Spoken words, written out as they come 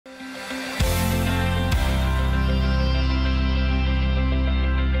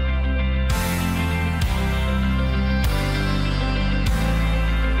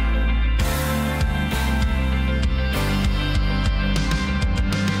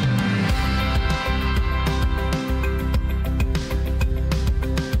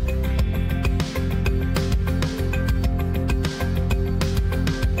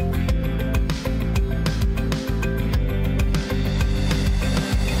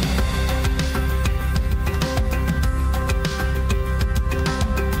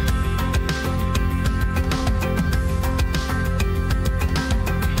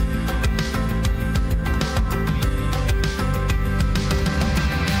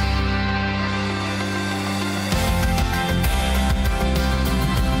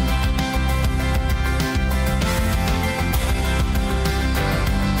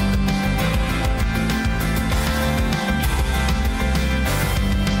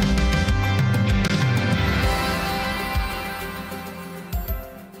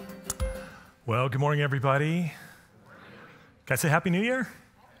Well, good morning, everybody. Can I say Happy New Year?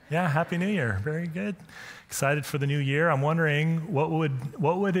 Yeah, Happy New Year. Very good. Excited for the new year. I'm wondering what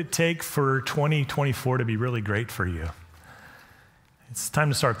would it take for 2024 to be really great for you? It's time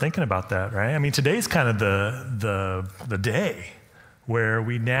to start thinking about that, right? I mean, today's kind of the day where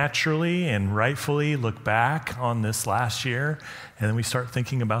we naturally and rightfully look back on this last year, and then we start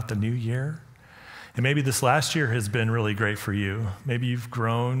thinking about the new year. And maybe this last year has been really great for you. Maybe you've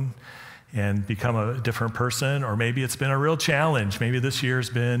grown and become a different person, or maybe it's been a real challenge. Maybe this year's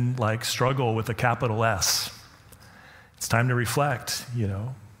been like struggle with a capital S. It's time to reflect,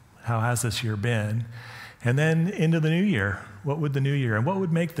 how has this year been? And then into the new year, what would the new year, and what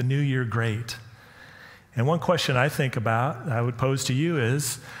would make the new year great? And one question I think about, I would pose to you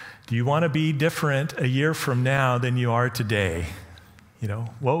is, do you want to be different a year from now than you are today?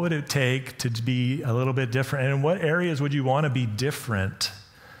 What would it take to be a little bit different? And in what areas would you want to be different?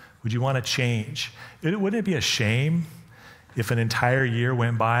 Would you want to change? Wouldn't it be a shame if an entire year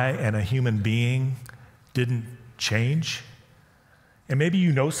went by and a human being didn't change? And maybe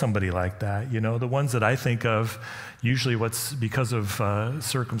you know somebody like that. The ones that I think of, usually what's because of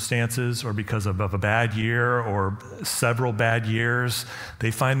circumstances or because of a bad year or several bad years,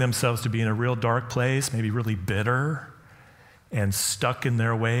 they find themselves to be in a real dark place, maybe really bitter and stuck in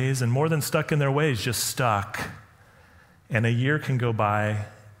their ways, and more than stuck in their ways, just stuck. And a year can go by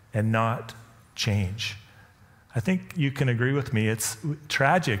and not change. I think you can agree with me. It's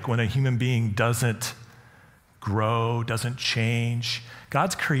tragic when a human being doesn't grow, doesn't change.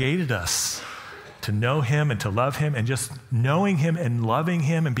 God's created us to know him and to love him, and just knowing him and loving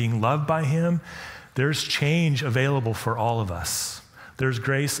him and being loved by him, there's change available for all of us. There's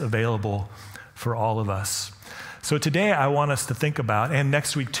grace available for all of us. So today I want us to think about, and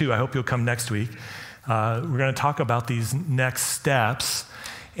next week too, I hope you'll come next week, we're going to talk about these next steps.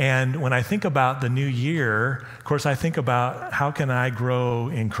 And when I think about the new year, of course, I think about how can I grow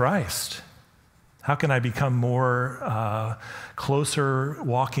in Christ? How can I become more closer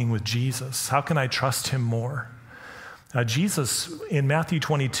walking with Jesus? How can I trust him more? Jesus, in Matthew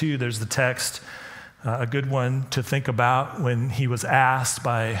 22, there's the text, a good one to think about when he was asked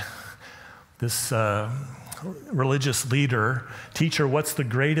by this religious leader, "Teacher, what's the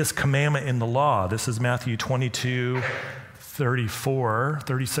greatest commandment in the law?" This is Matthew 22, 34,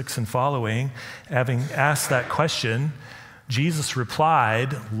 36 and following. Having asked that question, Jesus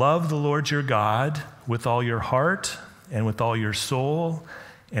replied, "Love the Lord your God with all your heart and with all your soul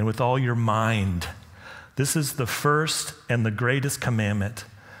and with all your mind. This is the first and the greatest commandment.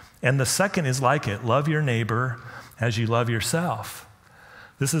 And the second is like it, love your neighbor as you love yourself."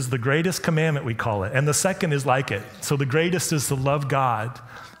 This is the greatest commandment, we call it. And the second is like it. So the greatest is to love God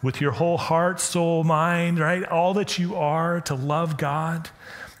with your whole heart, soul, mind, right? All that you are, to love God.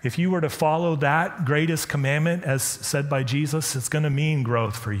 If you were to follow that greatest commandment, as said by Jesus, it's going to mean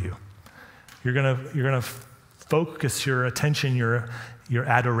growth for you. You're going to focus your attention, your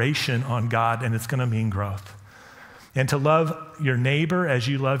adoration on God, and it's going to mean growth. And to love your neighbor as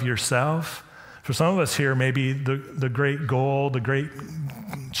you love yourself. For some of us here, maybe the great goal, the great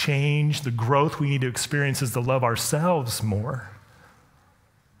change, the growth we need to experience is to love ourselves more.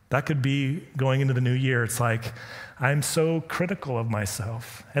 That could be going into the new year. It's like, I'm so critical of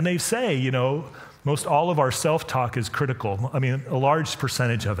myself. And they say, most all of our self-talk is critical. I mean, a large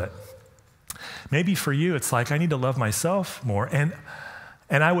percentage of it. Maybe for you, it's like, I need to love myself more. And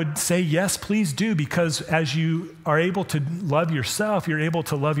I would say, yes, please do, because as you are able to love yourself, you're able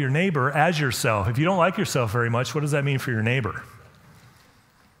to love your neighbor as yourself. If you don't like yourself very much, what does that mean for your neighbor?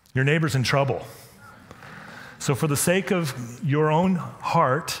 Your neighbor's in trouble. So for the sake of your own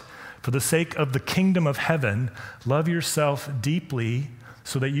heart, for the sake of the kingdom of heaven, love yourself deeply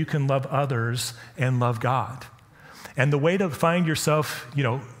so that you can love others and love God. And the way to find yourself,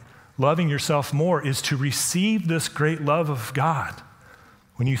 loving yourself more is to receive this great love of God.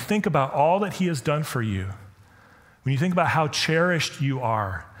 When you think about all that he has done for you, when you think about how cherished you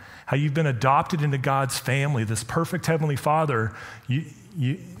are, how you've been adopted into God's family, this perfect Heavenly Father,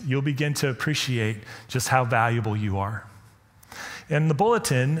 you'll begin to appreciate just how valuable you are. And the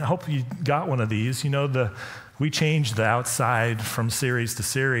bulletin, I hope you got one of these. We changed the outside from series to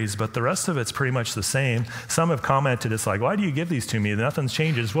series, but the rest of it's pretty much the same. Some have commented, it's like, why do you give these to me? Nothing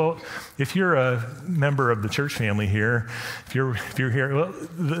changes. Well, if you're a member of the church family here, if you're here, well,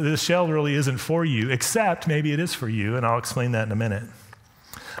 the shell really isn't for you, except maybe it is for you, and I'll explain that in a minute.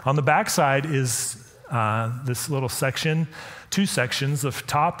 On the backside is this little section, two sections. The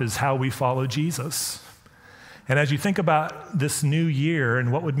top is how we follow Jesus. And as you think about this new year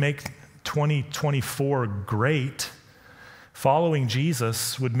and what would make 2024 great, following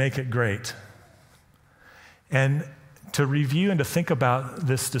Jesus would make it great. And to review and to think about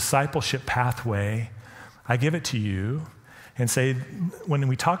this discipleship pathway, I give it to you and say, when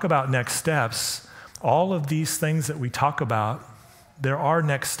we talk about next steps, all of these things that we talk about, there are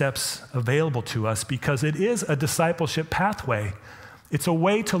next steps available to us because it is a discipleship pathway. It's a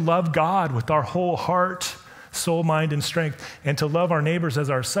way to love God with our whole heart, soul, mind, and strength, and to love our neighbors as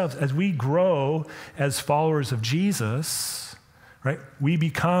ourselves. As we grow as followers of Jesus, right, we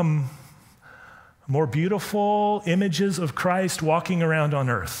become more beautiful images of Christ walking around on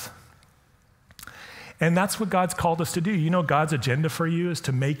earth. And that's what God's called us to do. You know, God's agenda for you is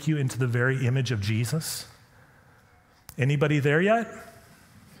to make you into the very image of Jesus. Anybody there yet?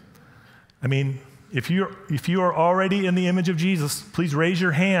 I mean, if you are already in the image of Jesus, please raise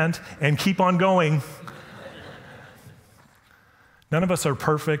your hand and keep on going. None of us are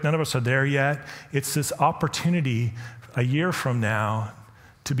perfect. None of us are there yet. It's this opportunity a year from now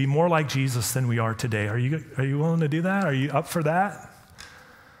to be more like Jesus than we are today. Are you willing to do that? Are you up for that?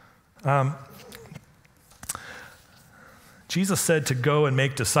 Jesus said to go and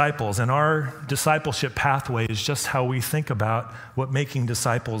make disciples, and our discipleship pathway is just how we think about what making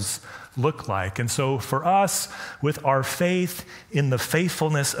disciples look like. And so for us, with our faith in the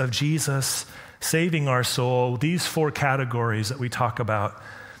faithfulness of Jesus saving our soul, these 4 categories that we talk about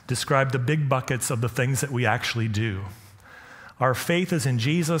describe the big buckets of the things that we actually do. Our faith is in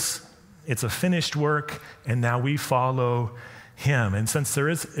Jesus, it's a finished work, and now we follow him. And since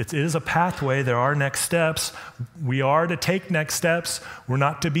it is a pathway, there are next steps. We are to take next steps. We're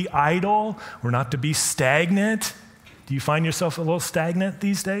not to be idle. We're not to be stagnant. Do you find yourself a little stagnant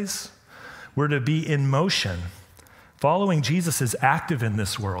these days? We're to be in motion. Following Jesus is active in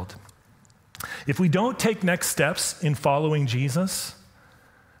this world. If we don't take next steps in following Jesus,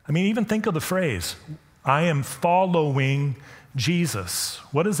 I mean, even think of the phrase, I am following Jesus.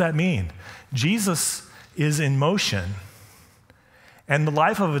 What does that mean? Jesus is in motion. And the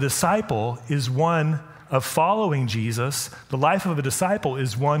life of a disciple is one of following Jesus. The life of a disciple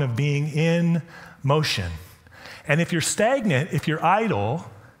is one of being in motion. And if you're stagnant, if you're idle,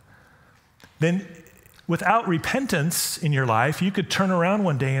 then without repentance in your life, you could turn around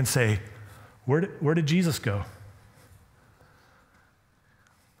one day and say, where did Jesus go?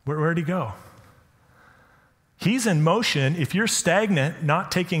 Where'd he go? He's in motion. If you're stagnant,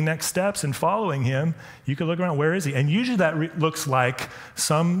 not taking next steps and following him, you could look around, where is he? And usually that looks like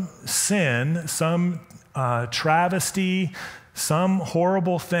some sin, some travesty, some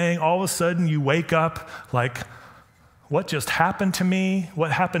horrible thing. All of a sudden you wake up like, what just happened to me?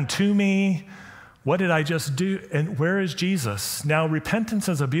 What happened to me? What did I just do? And where is Jesus? Now, repentance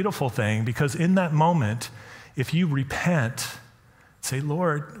is a beautiful thing because in that moment, if you repent, say,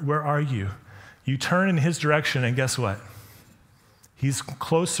 Lord, where are you? You turn in his direction, and guess what? He's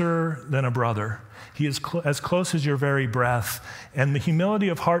closer than a brother. He is as close as your very breath. And the humility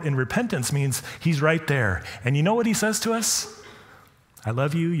of heart in repentance means he's right there. And you know what he says to us? I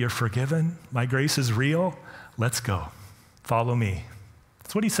love you. You're forgiven. My grace is real. Let's go. Follow me.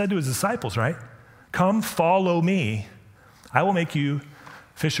 That's what he said to his disciples, right? Come follow me. I will make you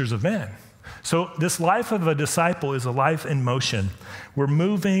fishers of men. So this life of a disciple is a life in motion. We're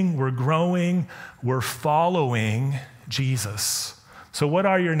moving, we're growing, we're following Jesus. So what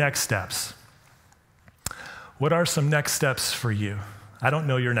are your next steps? What are some next steps for you? I don't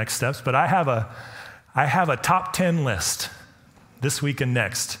know your next steps, but I have a top 10 list this week and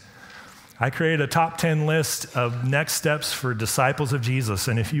next. I created a top 10 list of next steps for disciples of Jesus.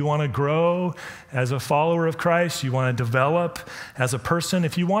 And if you want to grow as a follower of Christ, you want to develop as a person,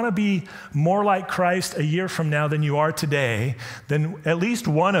 if you want to be more like Christ a year from now than you are today, then at least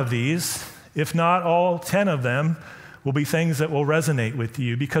one of these, if not all 10 of them, will be things that will resonate with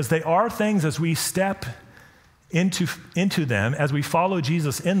you because they are things as we step into them, as we follow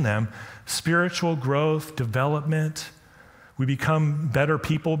Jesus in them, spiritual growth, development. We become better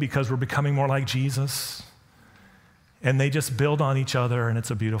people because we're becoming more like Jesus. And they just build on each other, and it's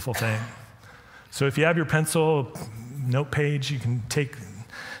a beautiful thing. So if you have your pencil, note page, you can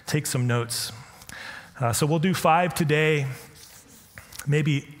take some notes. So we'll do 5 today.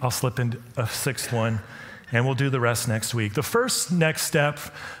 Maybe I'll slip into a 6th one, and we'll do the rest next week. The first next step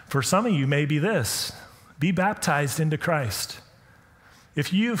for some of you may be this: be baptized into Christ.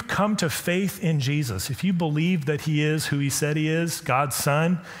 If you've come to faith in Jesus, if you believe that he is who he said he is, God's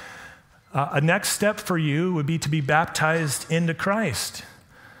Son, a next step for you would be to be baptized into Christ.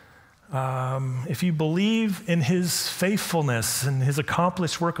 If you believe in his faithfulness and his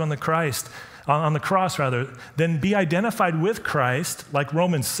accomplished work on the cross, then be identified with Christ, like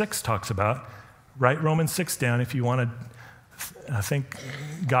Romans 6 talks about. Write Romans 6 down if you want to think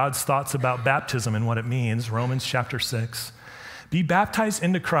God's thoughts about baptism and what it means, Romans chapter 6. Be baptized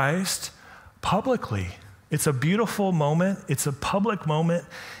into Christ publicly. It's a beautiful moment. It's a public moment.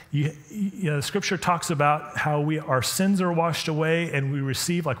 The scripture talks about how our sins are washed away and we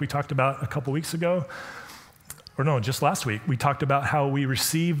receive, like we talked about a couple weeks ago, or no, just last week, we talked about how we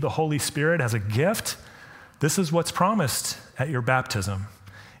receive the Holy Spirit as a gift. This is what's promised at your baptism.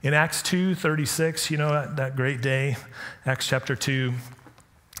 In Acts 2:36, that great day, Acts chapter 2,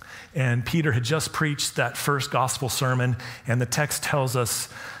 and Peter had just preached that first gospel sermon, and the text tells us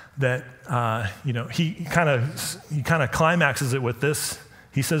that, he kind of climaxes it with this.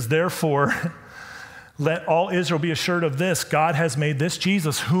 He says, therefore, let all Israel be assured of this, God has made this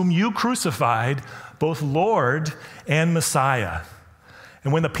Jesus, whom you crucified, both Lord and Messiah.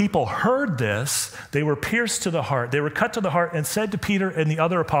 And when the people heard this, they were pierced to the heart. They were cut to the heart and said to Peter and the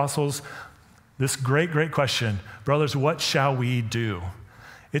other apostles, this great, great question, brothers, what shall we do?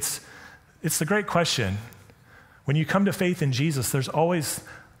 It's the great question. When you come to faith in Jesus, there's always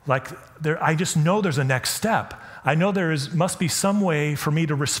I just know there's a next step. I know must be some way for me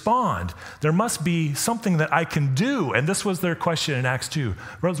to respond. There must be something that I can do. And this was their question in Acts 2.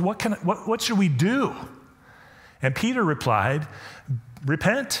 Brothers, what should we do? And Peter replied,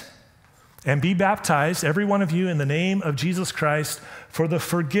 repent and be baptized, every one of you, in the name of Jesus Christ for the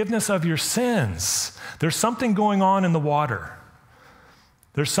forgiveness of your sins. There's something going on in the water.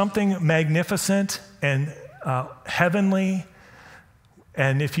 There's something magnificent and heavenly.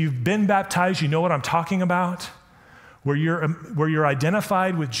 And if you've been baptized, you know what I'm talking about, where you're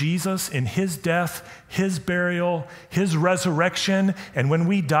identified with Jesus in his death, his burial, his resurrection. And when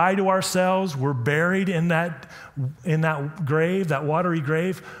we die to ourselves, we're buried in that grave, that watery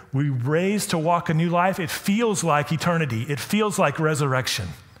grave. We raise to walk a new life. It feels like eternity. It feels like resurrection.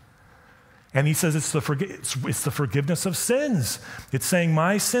 And he says it's the forgiveness of sins. It's saying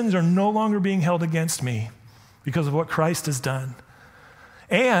my sins are no longer being held against me because of what Christ has done.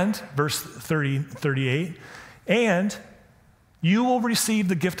 And, verse 38, and you will receive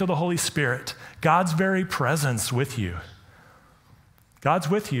the gift of the Holy Spirit, God's very presence with you. God's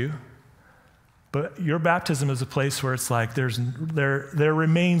with you, but your baptism is a place where it's like there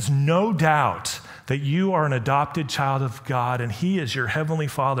remains no doubt that you are an adopted child of God and he is your heavenly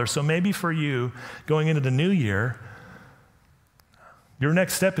Father. So maybe for you, going into the new year, your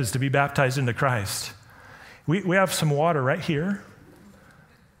next step is to be baptized into Christ. We have some water right here.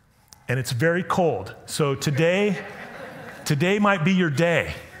 And it's very cold. So today might be your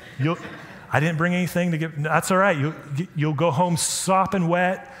day. I didn't bring anything to give. That's all right. You'll go home sopping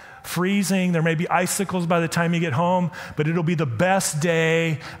wet, freezing. There may be icicles by the time you get home, but it'll be the best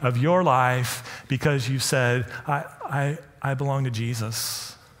day of your life because you said, I belong to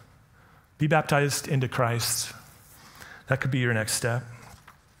Jesus. Be baptized into Christ. That could be your next step.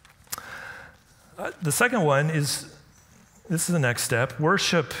 The second one this is the next step,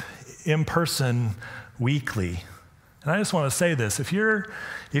 worship in person weekly. And I just want to say this, if you're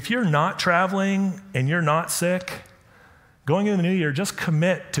not traveling and you're not sick, going into the new year, just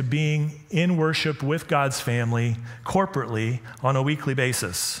commit to being in worship with God's family corporately on a weekly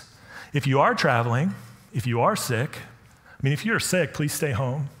basis. If you are traveling, if you are sick, if you're sick, please stay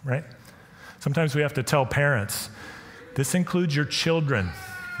home, right? Sometimes we have to tell parents, this includes your children.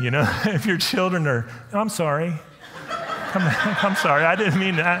 If your children are, I'm sorry. I'm sorry, I didn't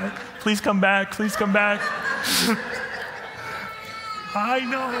mean that. Please come back, please come back. I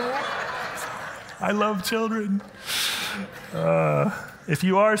know. I love children. If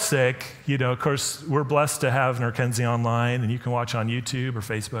you are sick, of course, we're blessed to have Norkenzie online, and you can watch on YouTube or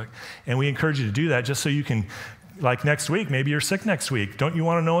Facebook. And we encourage you to do that just so you can, like next week, maybe you're sick next week. Don't you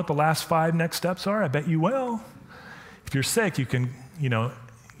want to know what the last 5 next steps are? I bet you will. If you're sick, you can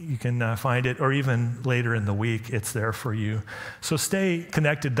find it, or even later in the week, it's there for you. So stay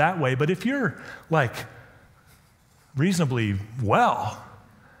connected that way. But if you're reasonably well,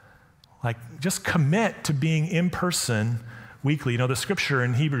 just commit to being in person weekly. The scripture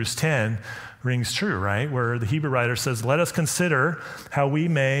in Hebrews 10 rings true, right? Where the Hebrew writer says, let us consider how we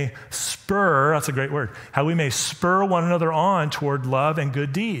may spur, that's a great word, how we may spur one another on toward love and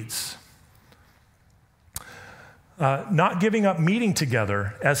good deeds. Not giving up meeting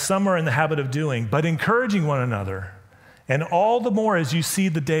together, as some are in the habit of doing, but encouraging one another, and all the more as you see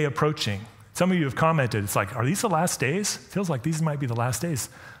the day approaching. Some of you have commented, it's like, are these the last days? It feels like these might be the last days.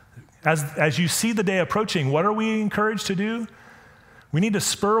 As you see the day approaching, what are we encouraged to do? We need to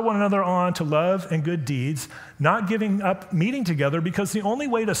spur one another on to love and good deeds, not giving up meeting together, because the only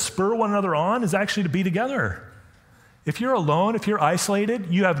way to spur one another on is actually to be together. If you're alone, if you're isolated,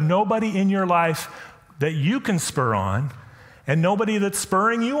 you have nobody in your life that you can spur on, and nobody that's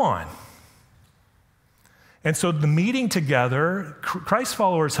spurring you on. And so the meeting together, Christ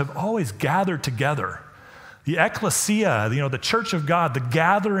followers have always gathered together. The ecclesia, the church of God, the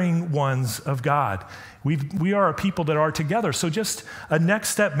gathering ones of God. We are a people that are together. So just a next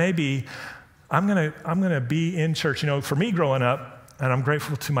step maybe, I'm gonna be in church. For me growing up, and I'm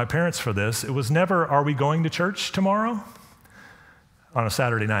grateful to my parents for this, it was never, are we going to church tomorrow? On a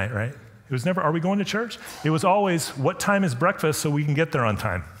Saturday night, right? It was never, are we going to church? It was always, what time is breakfast so we can get there on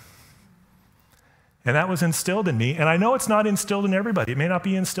time? And that was instilled in me. And I know it's not instilled in everybody. It may not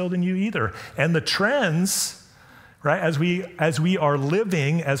be instilled in you either. And the trends, right, as we are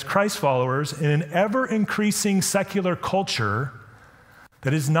living as Christ followers in an ever-increasing secular culture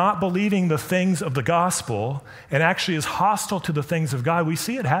that is not believing the things of the gospel and actually is hostile to the things of God, we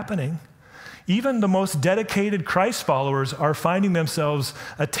see it happening. Even the most dedicated Christ followers are finding themselves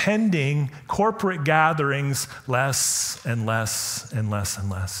attending corporate gatherings less and less and less and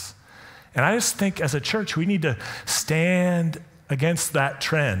less. And I just think as a church, we need to stand against that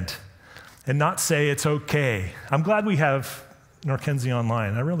trend and not say it's okay. I'm glad we have Norkenzie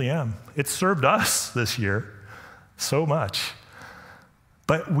Online. I really am. It's served us this year so much.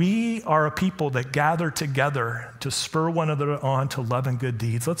 But we are a people that gather together to spur one another on to love and good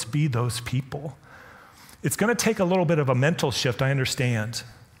deeds. Let's be those people. It's going to take a little bit of a mental shift, I understand.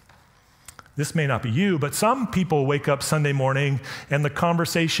 This may not be you, but some people wake up Sunday morning and the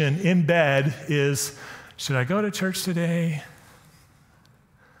conversation in bed is, should I go to church today?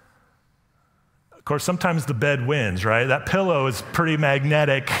 Of course, sometimes the bed wins, right? That pillow is pretty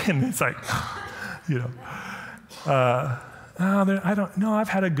magnetic, and it's like, I don't know. I've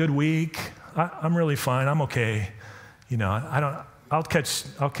had a good week. I'm really fine. I'm okay. I'll catch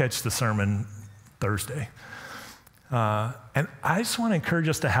the sermon Thursday. And I just want to encourage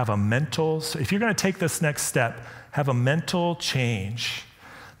us to have a mental, so if you're going to take this next step, have a mental change.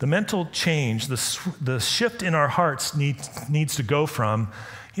 The mental change, the shift in our hearts needs to go from,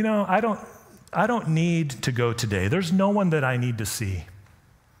 I don't need to go today. There's no one that I need to see.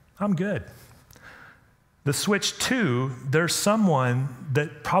 I'm good. The switch to, there's someone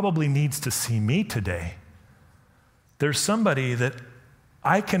that probably needs to see me today. There's somebody that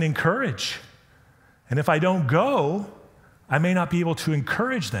I can encourage. And if I don't go, I may not be able to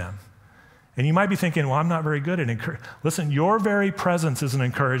encourage them. And you might be thinking, well, I'm not very good at encouragement. Listen, your very presence is an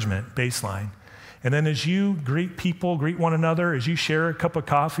encouragement, baseline. And then as you greet people, greet one another, as you share a cup of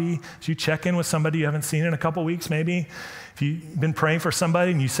coffee, as you check in with somebody you haven't seen in a couple weeks maybe, if you've been praying for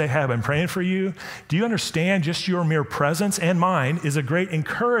somebody and you say, hey, I've been praying for you, do you understand just your mere presence and mine is a great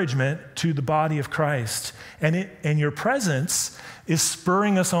encouragement to the body of Christ? And your presence is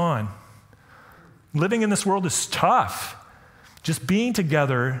spurring us on. Living in this world is tough. Just being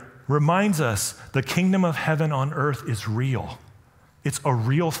together reminds us the kingdom of heaven on earth is real. It's a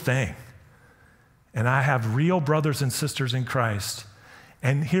real thing. And I have real brothers and sisters in Christ.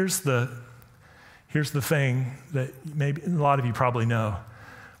 And here's the thing that maybe a lot of you probably know.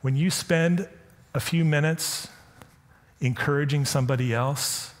 When you spend a few minutes encouraging somebody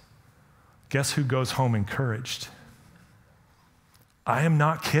else, guess who goes home encouraged? I am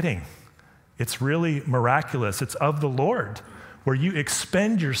not kidding. It's really miraculous. It's of the Lord. Where you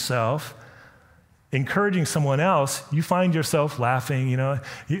expend yourself encouraging someone else, you find yourself laughing,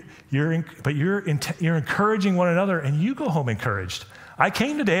 you're encouraging one another and you go home encouraged. I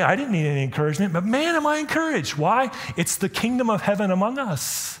came today, I didn't need any encouragement, but man, am I encouraged. Why? It's the kingdom of heaven among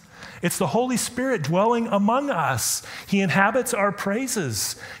us. It's the Holy Spirit dwelling among us. He inhabits our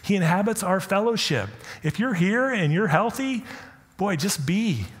praises. He inhabits our fellowship. If you're here and you're healthy, boy, just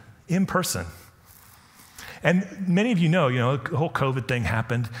be in person. And many of you know, the whole COVID thing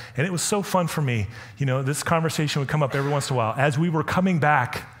happened, and it was so fun for me. This conversation would come up every once in a while as we were coming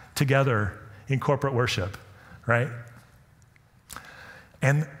back together in corporate worship, right?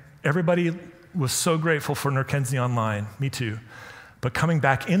 And everybody was so grateful for Norkenzie Online, me too. But coming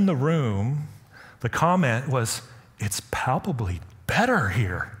back in the room, the comment was, it's palpably better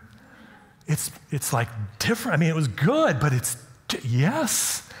here. It's like different. It was good, but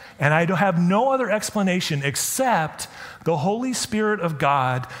yes. And I have no other explanation except the Holy Spirit of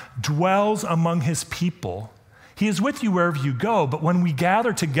God dwells among his people. He is with you wherever you go, but when we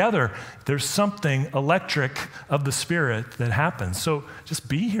gather together, there's something electric of the Spirit that happens. So just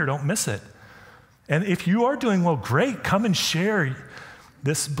be here, don't miss it. And if you are doing well, great, come and share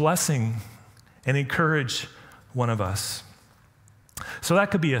this blessing and encourage one of us. So that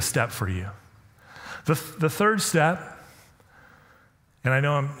could be a step for you. The third step, and I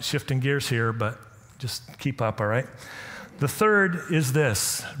know I'm shifting gears here, but just keep up, all right? The third is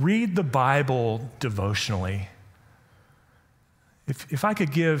this: read the Bible devotionally. If I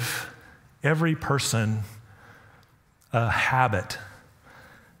could give every person a habit,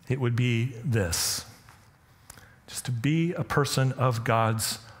 it would be this: just to be a person of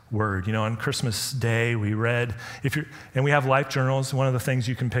God's word. You know, on Christmas Day, we read, and we have life journals. One of the things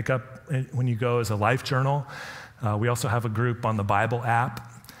you can pick up when you go is a life journal. We also have a group on the Bible app.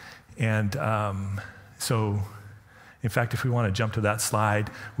 And so, in fact, if we want to jump to that slide,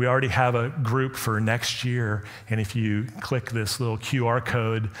 we already have a group for next year. And if you click this little QR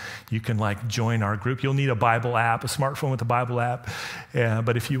code, you can join our group. You'll need a Bible app, a smartphone with a Bible app.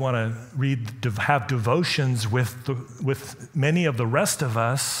 But if you want to have devotions with many of the rest of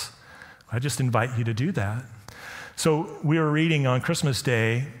us, I just invite you to do that. So we were reading on Christmas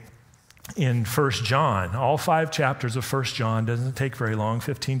Day in 1 John, all 5 chapters of 1 John. Doesn't take very long,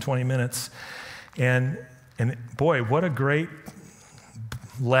 15, 20 minutes. And boy, what a great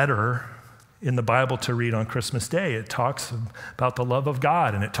letter in the Bible to read on Christmas Day. It talks about the love of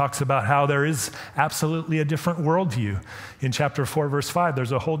God, and it talks about how there is absolutely a different worldview. In chapter 4, verse 5,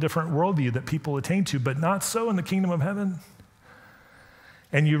 there's a whole different worldview that people attain to, but not so in the kingdom of heaven.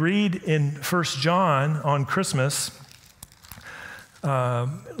 And you read in 1 John on Christmas,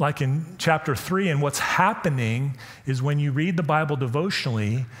 like in chapter 3, and what's happening is when you read the Bible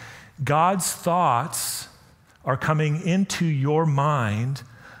devotionally, God's thoughts are coming into your mind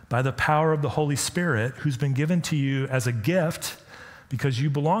by the power of the Holy Spirit, who's been given to you as a gift because you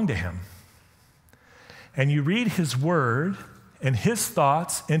belong to him. And you read his word, and his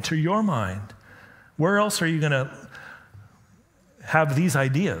thoughts enter your mind. Where else are you going to have these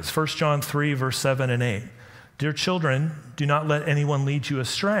ideas? 1 John 3, verse 7 and 8. Dear children, do not let anyone lead you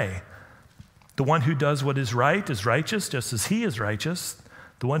astray. The one who does what is right is righteous, just as he is righteous.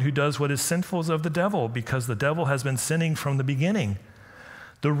 The one who does what is sinful is of the devil, because the devil has been sinning from the beginning.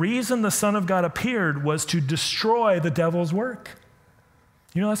 The reason the Son of God appeared was to destroy the devil's work.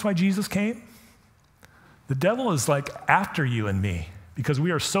 You know, that's why Jesus came. The devil is after you and me, because we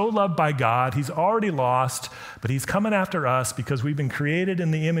are so loved by God. He's already lost, but he's coming after us because we've been created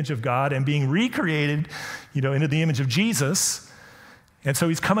in the image of God and being recreated, into the image of Jesus. And so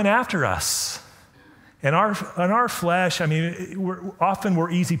he's coming after us. And our flesh, we're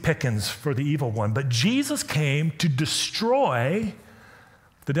easy pickings for the evil one, but Jesus came to destroy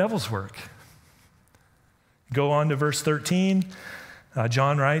the devil's work. Go on to verse 13.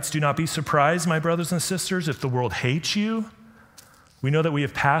 John writes, do not be surprised, my brothers and sisters, if the world hates you. We know that we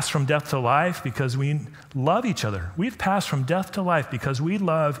have passed from death to life because we love each other. We've passed from death to life because we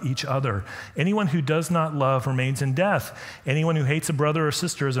love each other. Anyone who does not love remains in death. Anyone who hates a brother or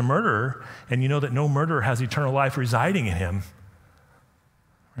sister is a murderer, and you know that no murderer has eternal life residing in him.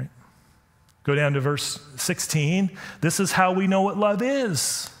 Right? Go down to verse 16. This is how we know what love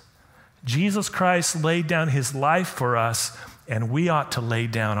is. Jesus Christ laid down his life for us, and we ought to lay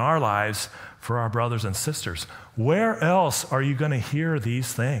down our lives for our brothers and sisters. Where else are you going to hear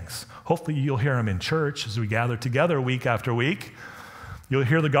these things? Hopefully you'll hear them in church as we gather together week after week. You'll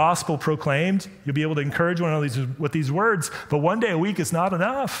hear the gospel proclaimed. You'll be able to encourage one another with these words, but one day a week is not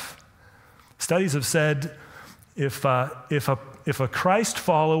enough. Studies have said if a Christ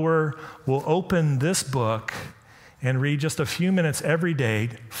follower will open this book and read just a few minutes every day,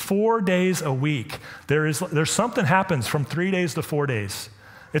 4 days a week, there's something happens from 3 days to 4 days.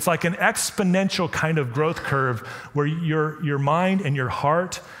 It's like an exponential kind of growth curve where your mind and your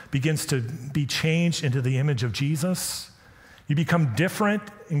heart begins to be changed into the image of Jesus. You become different,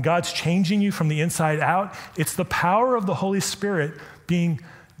 and God's changing you from the inside out. It's the power of the Holy Spirit being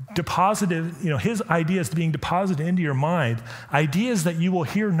deposited, his ideas being deposited into your mind, ideas that you will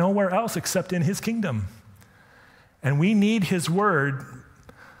hear nowhere else except in his kingdom. And we need his word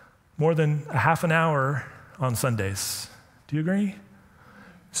more than a half an hour on Sundays. Do you agree?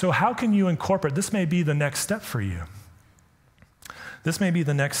 So how can you incorporate? This may be the next step for you. This may be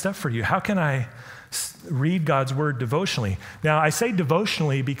the next step for you. How can I read God's word devotionally? Now, I say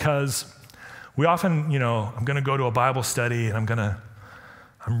devotionally because we often, I'm going to go to a Bible study and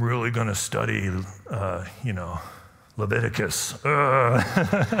I'm really going to study, Leviticus. and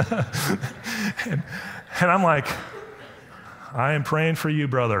I'm like, I am praying for you,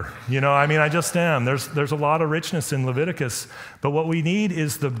 brother. I just am. There's a lot of richness in Leviticus, but what we need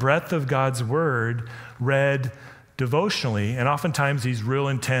is the breadth of God's word read devotionally, and oftentimes these real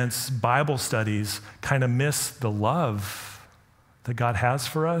intense Bible studies kind of miss the love that God has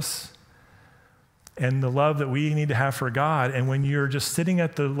for us and the love that we need to have for God. And when you're just sitting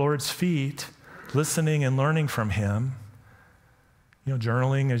at the Lord's feet, listening and learning from him,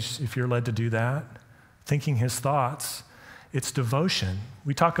 journaling if you're led to do that, thinking his thoughts, it's devotion.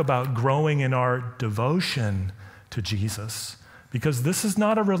 We talk about growing in our devotion to Jesus, Because this is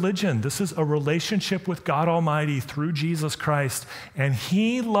not a religion. This is a relationship with God Almighty through Jesus Christ. And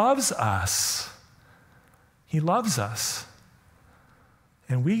He loves us. He loves us.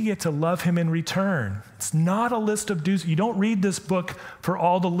 And we get to love Him in return. It's not a list of do's. You don't read this book for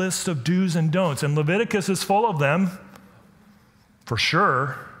all the lists of do's and don'ts. And Leviticus is full of them, for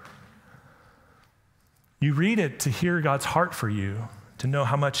sure. You read it to hear God's heart for you, to know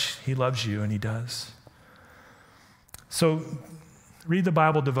how much He loves you, and He does. So read the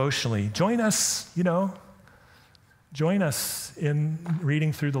Bible devotionally. Join us, join us in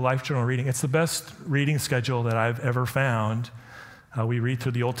reading through the Life Journal reading. It's the best reading schedule that I've ever found. We read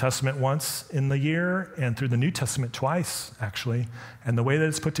through the Old Testament once in the year and through the New Testament twice, actually. And the way that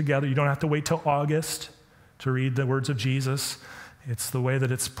it's put together, you don't have to wait till August to read the words of Jesus. It's the way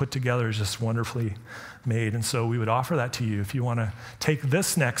that it's put together is just wonderfully made. And so we would offer that to you if you want to take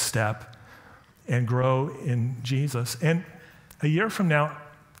this next step and grow in Jesus. And a year from now,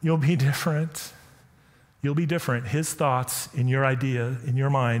 you'll be different. You'll be different. His thoughts in your idea, in your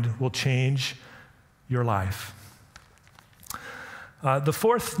mind, will change your life. The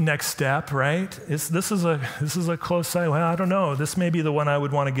fourth next step, right, this is a close side. Well, I don't know. This may be the one I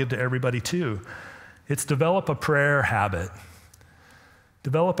would want to give to everybody too. It's develop a prayer habit.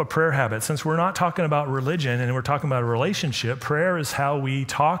 Develop a prayer habit. Since we're not talking about religion and we're talking about a relationship, prayer is how we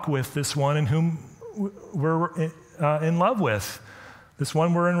talk with this one in whom we're in love with, this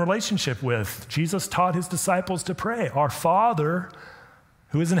one we're in relationship with. Jesus taught His disciples to pray, "Our Father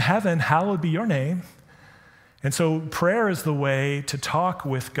who is in heaven, hallowed be your name." And so prayer is the way to talk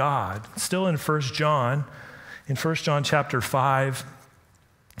with God. Still in 1 John chapter 5,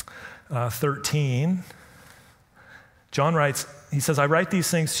 13, John writes, he says, "I write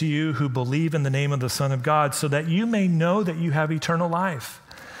these things to you who believe in the name of the Son of God, so that you may know that you have eternal life.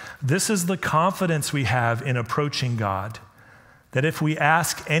 This is the confidence we have in approaching God, that if we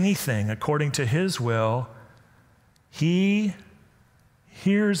ask anything according to His will, He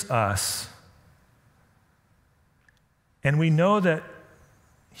hears us. And we know that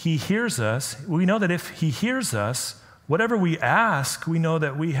He hears us. We know that if He hears us, whatever we ask, we know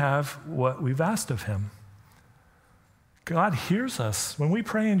that we have what we've asked of Him." God hears us. When we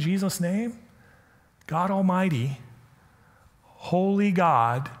pray in Jesus' name, God Almighty, holy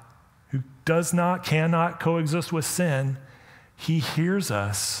God, who cannot coexist with sin, He hears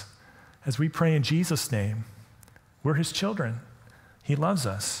us as we pray in Jesus' name. We're His children. He loves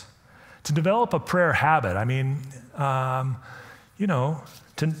us. To develop a prayer habit,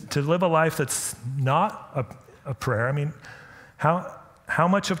 to live a life that's not a prayer, how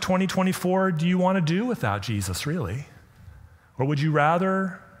much of 2024 do you want to do without Jesus, really? Or would you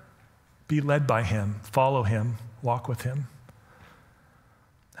rather be led by Him, follow Him, walk with Him?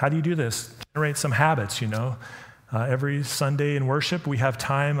 How do you do this? Generate some habits, Every Sunday in worship, we have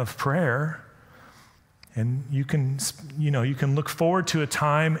time of prayer. And you can look forward to a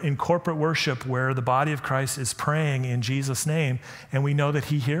time in corporate worship where the body of Christ is praying in Jesus' name, and we know that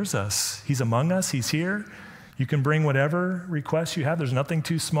He hears us. He's among us. He's here. You can bring whatever requests you have. There's nothing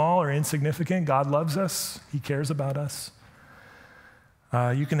too small or insignificant. God loves us. He cares about us.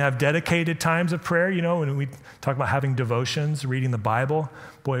 You can have dedicated times of prayer. When we talk about having devotions, reading the Bible,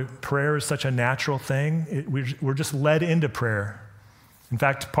 boy, prayer is such a natural thing. We're just led into prayer. In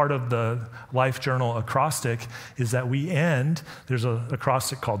fact, part of the Life Journal acrostic is that there's an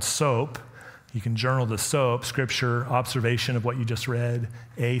acrostic called SOAP. You can journal the SOAP, scripture, observation of what you just read.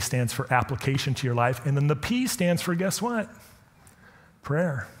 A stands for application to your life. And then the P stands for, guess what?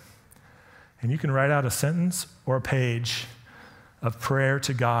 Prayer. And you can write out a sentence or a page of prayer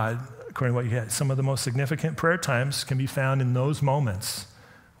to God according to what you had. Some of the most significant prayer times can be found in those moments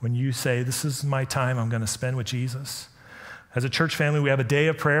when you say, "This is my time I'm going to spend with Jesus." As a church family, we have a day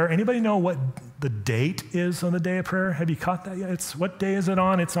of prayer. Anybody know what the date is on the day of prayer? Have you caught that yet? What day is it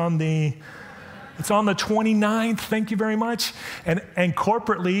on? It's on the 29th. Thank you very much. And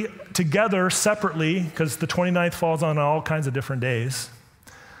corporately, together, separately, because the 29th falls on all kinds of different days.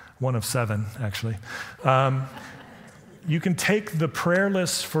 One of 7, actually. You can take the prayer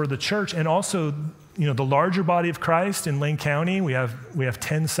list for the church and also, the larger body of Christ in Lane County. We have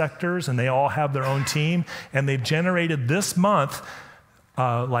 10 sectors, and they all have their own team. And they've generated this month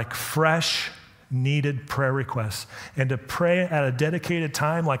fresh, needed prayer requests. And to pray at a dedicated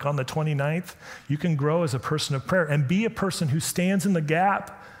time, like on the 29th, you can grow as a person of prayer and be a person who stands in the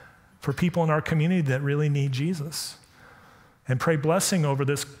gap for people in our community that really need Jesus. And pray blessing over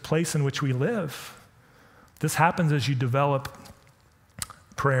this place in which we live. This happens as you develop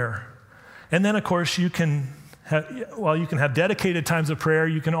prayer. And then, of course, you can have dedicated times of prayer.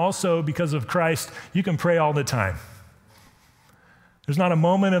 You can also, because of Christ, you can pray all the time. There's not a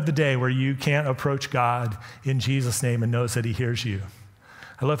moment of the day where you can't approach God in Jesus' name and knows that he hears you.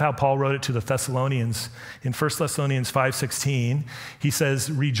 I love how Paul wrote it to the Thessalonians. In 1 Thessalonians 5:16, he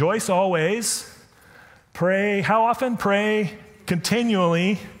says, rejoice always, pray. How often? Pray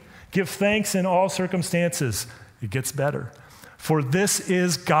continually, give thanks in all circumstances. It gets better. For this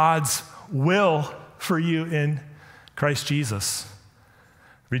is God's will for you in Christ Jesus.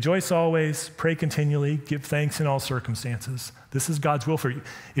 Rejoice always, pray continually, give thanks in all circumstances. This is God's will for you.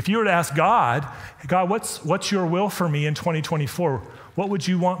 If you were to ask God, what's your will for me in 2024? What would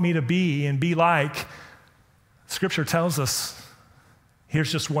you want me to be and be like? Scripture tells us,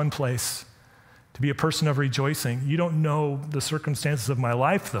 here's just one place, to be a person of rejoicing. You don't know the circumstances of my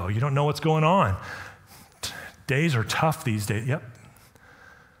life, though. You don't know what's going on. Days are tough these days. Yep.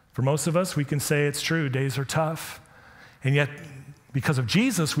 For most of us, we can say it's true. Days are tough. And yet, because of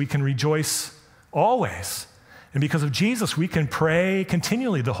Jesus, we can rejoice always. And because of Jesus, we can pray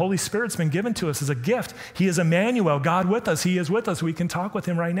continually. The Holy Spirit's been given to us as a gift. He is Emmanuel, God with us. He is with us. We can talk with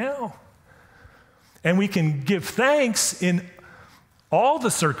him right now. And we can give thanks in all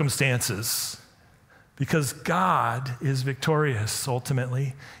the circumstances because God is victorious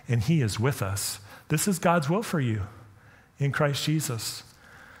ultimately, and he is with us. This is God's will for you in Christ Jesus.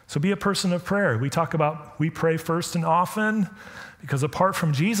 So be a person of prayer. We talk about we pray first and often because apart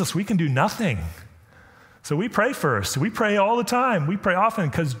from Jesus, we can do nothing. So we pray first. We pray all the time. We pray often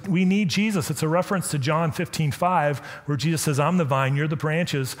because we need Jesus. It's a reference to John 15:5, where Jesus says, I'm the vine, you're the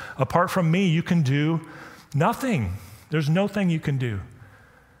branches. Apart from me, you can do nothing. There's no thing you can do.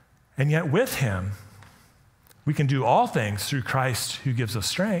 And yet with him, we can do all things through Christ who gives us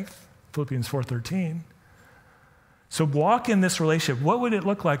strength, Philippians 4:13. So walk in this relationship. What would it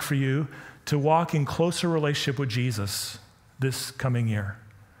look like for you to walk in closer relationship with Jesus this coming year?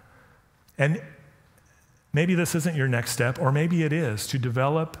 And maybe this isn't your next step, or maybe it is, to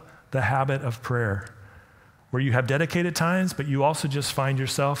develop the habit of prayer, where you have dedicated times, but you also just find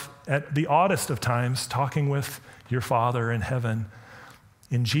yourself at the oddest of times talking with your Father in heaven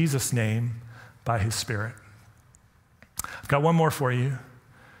in Jesus' name by his Spirit. I've got one more for you.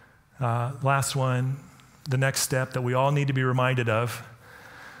 Last one, the next step that we all need to be reminded of,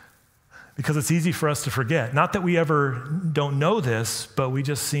 because it's easy for us to forget. Not that we ever don't know this, but we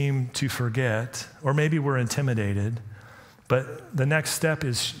just seem to forget, or maybe we're intimidated. But the next step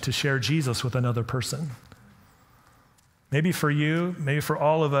is to share Jesus with another person. Maybe for you, maybe for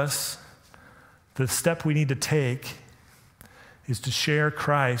all of us, the step we need to take is to share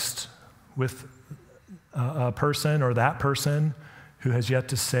Christ with a person or that person who has yet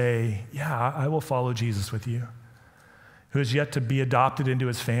to say, yeah, I will follow Jesus with you, who has yet to be adopted into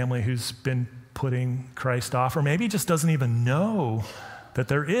his family, who's been putting Christ off, or maybe just doesn't even know that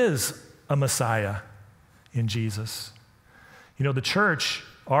there is a Messiah in Jesus. You know, the church,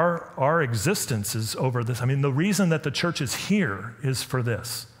 our existence is over this. I mean, the reason that the church is here is for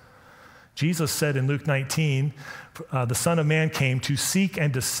this. Jesus said in Luke 19, the Son of Man came to seek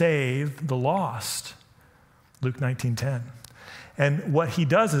and to save the lost. Luke 19:10. And what he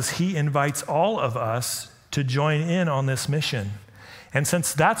does is he invites all of us to join in on this mission. And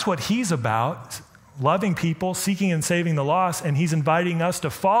since that's what he's about, loving people, seeking and saving the lost, and he's inviting us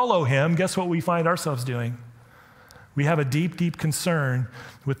to follow him, guess what we find ourselves doing? We have a deep, deep concern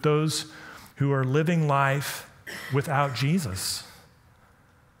with those who are living life without Jesus.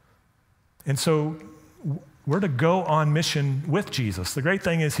 And so we're to go on mission with Jesus. The great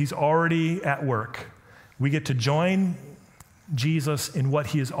thing is he's already at work. We get to join Jesus in what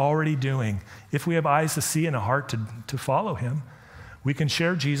he is already doing. If we have eyes to see and a heart to follow him, we can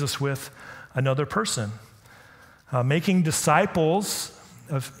share Jesus with another person. Making disciples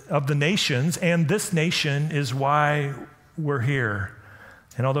of the nations, and this nation is why we're here.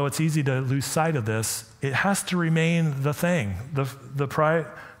 And although it's easy to lose sight of this, it has to remain the thing, the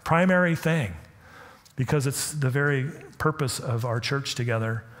primary thing, because it's the very purpose of our church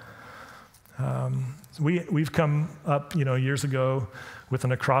together. We've come up, years ago with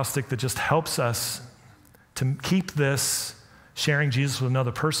an acrostic that just helps us to keep this sharing Jesus with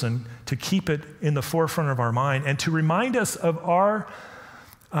another person, to keep it in the forefront of our mind, and to remind us of our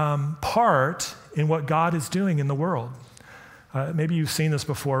part in what God is doing in the world. Maybe you've seen this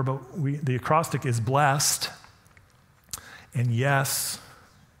before, but the acrostic is blessed, and yes,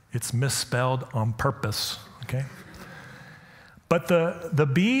 it's misspelled on purpose, okay? But the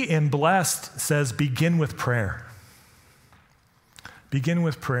B in blessed says begin with prayer. Begin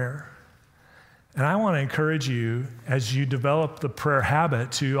with prayer. And I want to encourage you, as you develop the prayer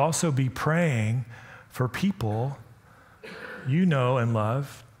habit, to also be praying for people you know and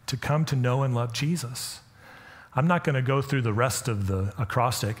love to come to know and love Jesus. I'm not going to go through the rest of the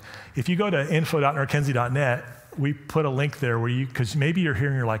acrostic. If you go to info.norkenzie.net, we put a link there where because maybe you're here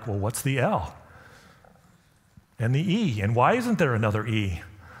and you're like, well, what's the L? And the E, and why isn't there another E?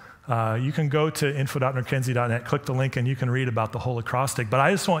 You can go to info.norkenzie.net, click the link, and you can read about the whole acrostic. But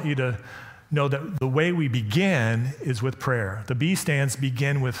I just want you to know that the way we begin is with prayer. The B stands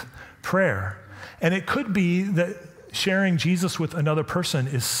begin with prayer. And it could be that sharing Jesus with another person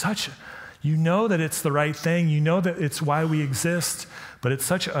is you know that it's the right thing, you know that it's why we exist, but it's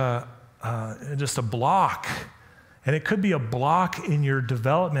such just a block. And it could be a block in your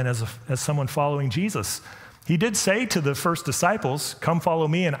development as someone following Jesus. He did say to the first disciples, come follow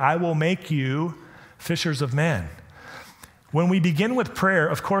me and I will make you fishers of men. When we begin with prayer,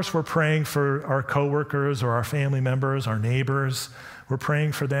 of course, we're praying for our coworkers or our family members, our neighbors. We're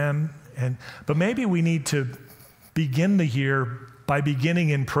praying for them. But maybe we need to begin the year by beginning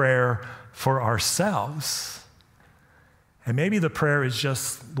in prayer for ourselves. And maybe the prayer is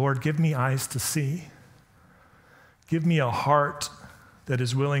just, Lord, give me eyes to see. Give me a heart that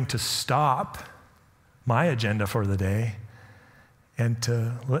is willing to stop my agenda for the day and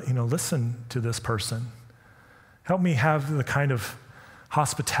to listen to this person. Help me have the kind of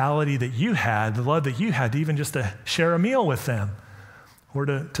hospitality that you had, the love that you had, even just to share a meal with them or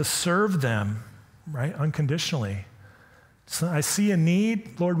to serve them, right, unconditionally. So I see a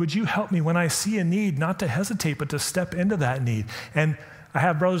need. Lord, would you help me when I see a need, not to hesitate, but to step into that need? And I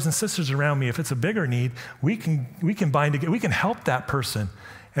have brothers and sisters around me. If it's a bigger need, we can bind together. We can help that person.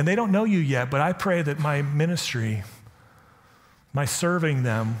 And they don't know you yet, but I pray that my ministry, my serving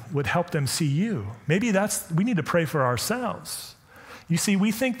them, would help them see you. Maybe we need to pray for ourselves. You see,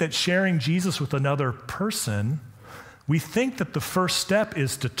 we think that sharing Jesus with another person, we think that the first step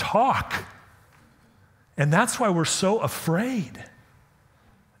is to talk. And that's why we're so afraid.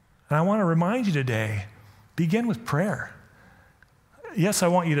 And I want to remind you today, begin with prayer. Yes, I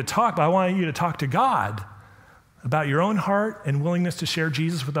want you to talk, but I want you to talk to God about your own heart and willingness to share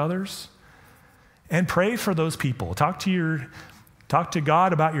Jesus with others. And pray for those people. Talk to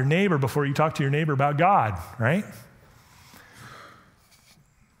God about your neighbor before you talk to your neighbor about God, right?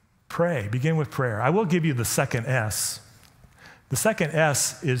 Pray. Begin with prayer. I will give you the second S. The second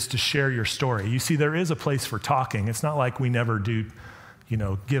S is to share your story. You see, there is a place for talking. It's not like we never do,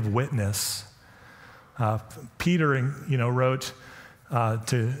 give witness. Peter, wrote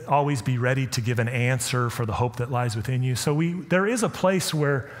to always be ready to give an answer for the hope that lies within you. So there is a place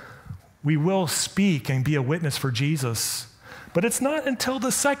where we will speak and be a witness for Jesus. But it's not until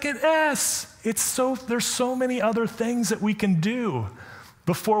the second S. There's so many other things that we can do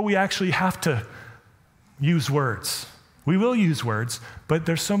before we actually have to use words. We will use words, but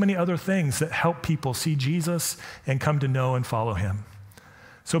there's so many other things that help people see Jesus and come to know and follow him.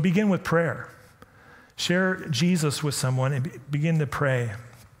 So begin with prayer. Share Jesus with someone and begin to pray.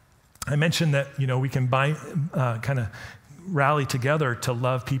 I mentioned that, we can kind of rally together to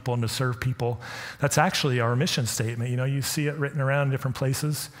love people and to serve people. That's actually our mission statement. You see it written around in different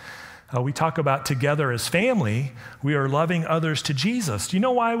places. We talk about together as family, we are loving others to Jesus. Do you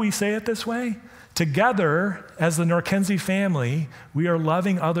know why we say it this way? Together as the Norkenzie family, we are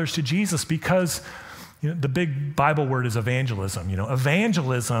loving others to Jesus because the big Bible word is evangelism.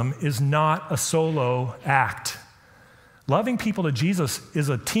 Evangelism is not a solo act. Loving people to Jesus is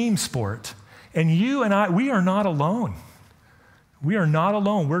a team sport. And you and I, we are not alone. We are not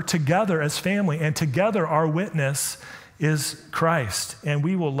alone. We're together as family, and together our witness is Christ, and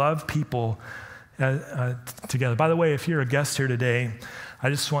we will love people together. By the way, if you're a guest here today, I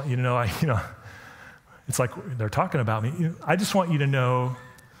just want you to know, it's like they're talking about me. I just want you to know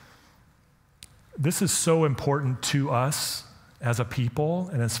this is so important to us as a people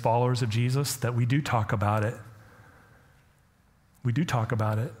and as followers of Jesus that we do talk about it. We do talk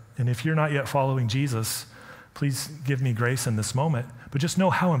about it. And if you're not yet following Jesus, please give me grace in this moment. But just know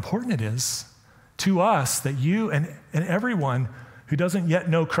how important it is to us that you and everyone who doesn't yet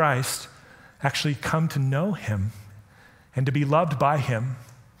know Christ actually come to know him and to be loved by him.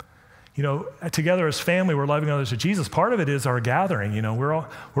 Together as family, we're loving others to Jesus. Part of it is our gathering.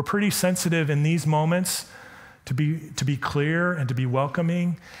 We're pretty sensitive in these moments to be clear and to be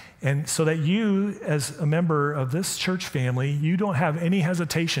welcoming. And so that you, as a member of this church family, you don't have any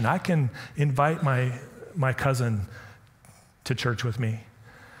hesitation. I can invite my cousin to church with me.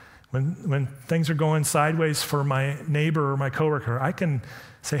 When things are going sideways for my neighbor or my coworker, I can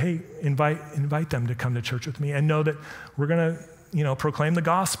say, hey, invite them to come to church with me and know that we're going to, proclaim the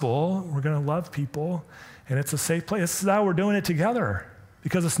gospel. We're going to love people, and it's a safe place. This is how we're doing it together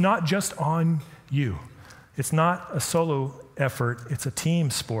because it's not just on you. It's not a solo effort. It's a team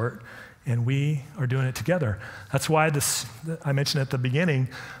sport, and we are doing it together. That's why I mentioned at the beginning,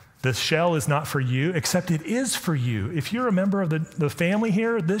 the shell is not for you, except it is for you. If you're a member of the family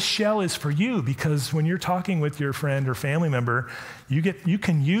here, this shell is for you, because when you're talking with your friend or family member, you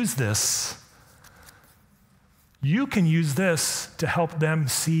can use this. You can use this to help them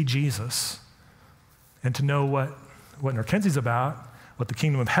see Jesus and to know what Norkenzie's about, what the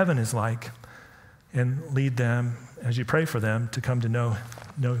kingdom of heaven is like, and lead them, as you pray for them, to come to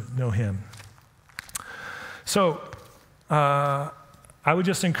know him. So, I would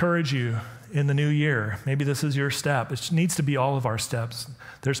just encourage you in the new year, maybe this is your step. It needs to be all of our steps.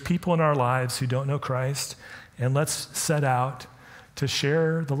 There's people in our lives who don't know Christ, and let's set out to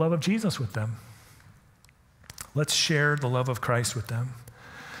share the love of Jesus with them. Let's share the love of Christ with them.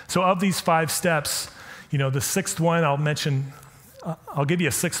 So of these 5 steps, the 6th one I'll mention, I'll give you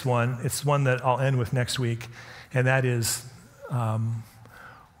a 6th one. It's one that I'll end with next week, and that is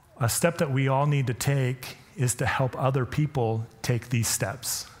a step that we all need to take is to help other people take these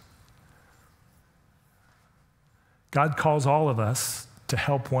steps. God calls all of us to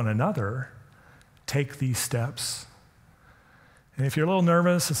help one another take these steps. And if you're a little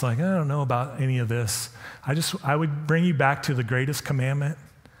nervous, it's like, I don't know about any of this. I would bring you back to the greatest commandment,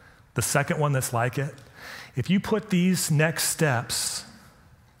 the second one that's like it. If you put these next steps,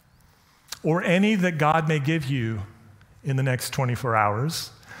 or any that God may give you in the next 24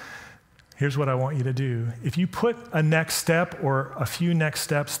 hours, here's what I want you to do. If you put a next step or a few next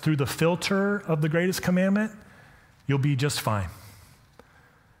steps through the filter of the greatest commandment, you'll be just fine.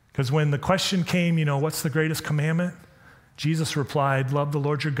 Because when the question came, what's the greatest commandment? Jesus replied, love the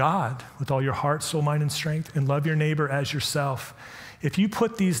Lord your God with all your heart, soul, mind, and strength, and love your neighbor as yourself. If you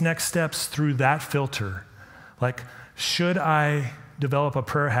put these next steps through that filter, like, should I develop a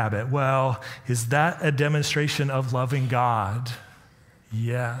prayer habit? Well, is that a demonstration of loving God?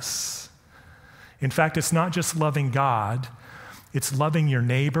 Yes. In fact, it's not just loving God, it's loving your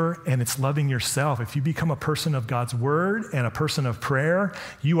neighbor and it's loving yourself. If you become a person of God's word and a person of prayer,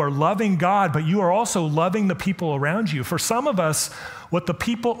 you are loving God, but you are also loving the people around you. For some of us, what the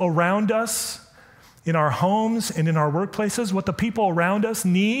people around us in our homes and in our workplaces, what the people around us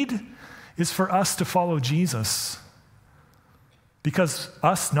need is for us to follow Jesus. Because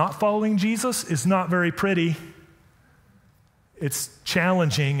us not following Jesus is not very pretty. It's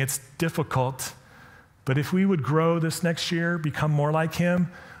challenging, it's difficult. But if we would grow this next year, become more like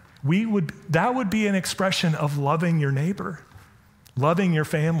him, that would be an expression of loving your neighbor, loving your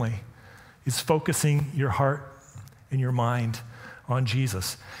family, is focusing your heart and your mind on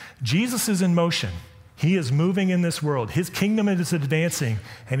Jesus. Jesus is in motion. He is moving in this world. His kingdom is advancing,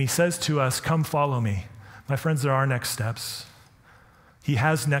 and he says to us, come follow me. My friends, there are next steps. He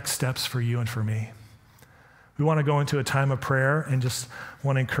has next steps for you and for me. We want to go into a time of prayer and just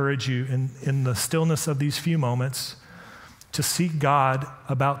want to encourage you in the stillness of these few moments to seek God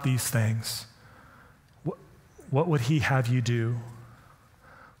about these things. What would he have you do?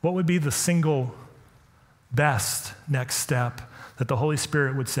 What would be the single best next step that the Holy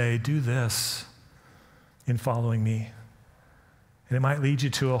Spirit would say, do this in following me? And it might lead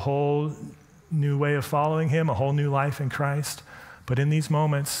you to a whole new way of following him, a whole new life in Christ. But in these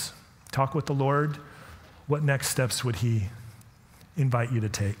moments, talk with the Lord. What next steps would he invite you to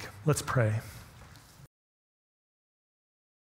take? Let's pray.